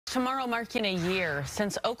Tomorrow marking a year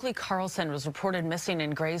since Oakley Carlson was reported missing in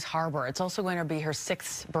Grays Harbor. It's also going to be her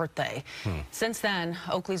 6th birthday. Since then,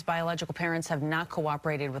 Oakley's biological parents have not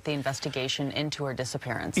cooperated with the investigation into her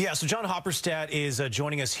disappearance. Yeah, so John Hopperstadt is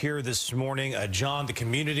joining us here this morning. John, the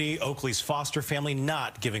community, Oakley's foster family,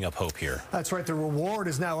 not giving up hope here. That's right. The reward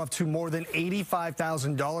is now up to more than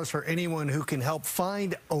 $85,000 for anyone who can help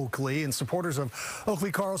find Oakley. And supporters of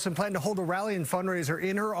Oakley Carlson plan to hold a rally and fundraiser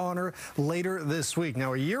in her honor later this week.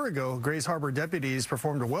 Now, a year ago, Grays Harbor deputies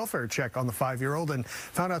performed a welfare check on the 5-year-old and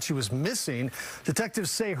found out she was missing. Detectives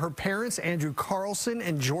say her parents, Andrew Carlson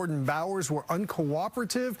and Jordan Bowers, were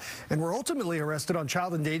uncooperative and were ultimately arrested on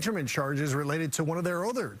child endangerment charges related to one of their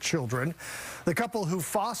other children. The couple who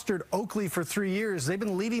fostered Oakley for 3 years, they've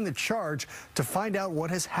been leading the charge to find out what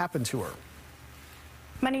has happened to her.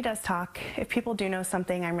 Money does talk. If people do know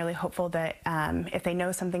something, I'm really hopeful that if they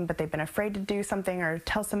know something but they've been afraid to do something or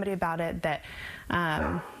tell somebody about it, that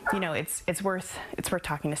you know, it's worth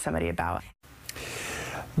talking to somebody about.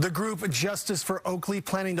 The group Justice for Oakley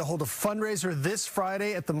planning to hold a fundraiser this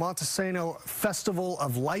Friday at the Montesano Festival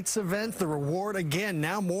of Lights event. The reward, again,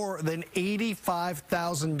 now more than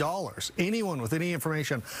 $85,000. Anyone with any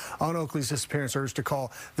information on Oakley's disappearance urged to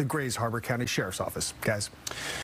call the Grays Harbor County Sheriff's Office. Guys.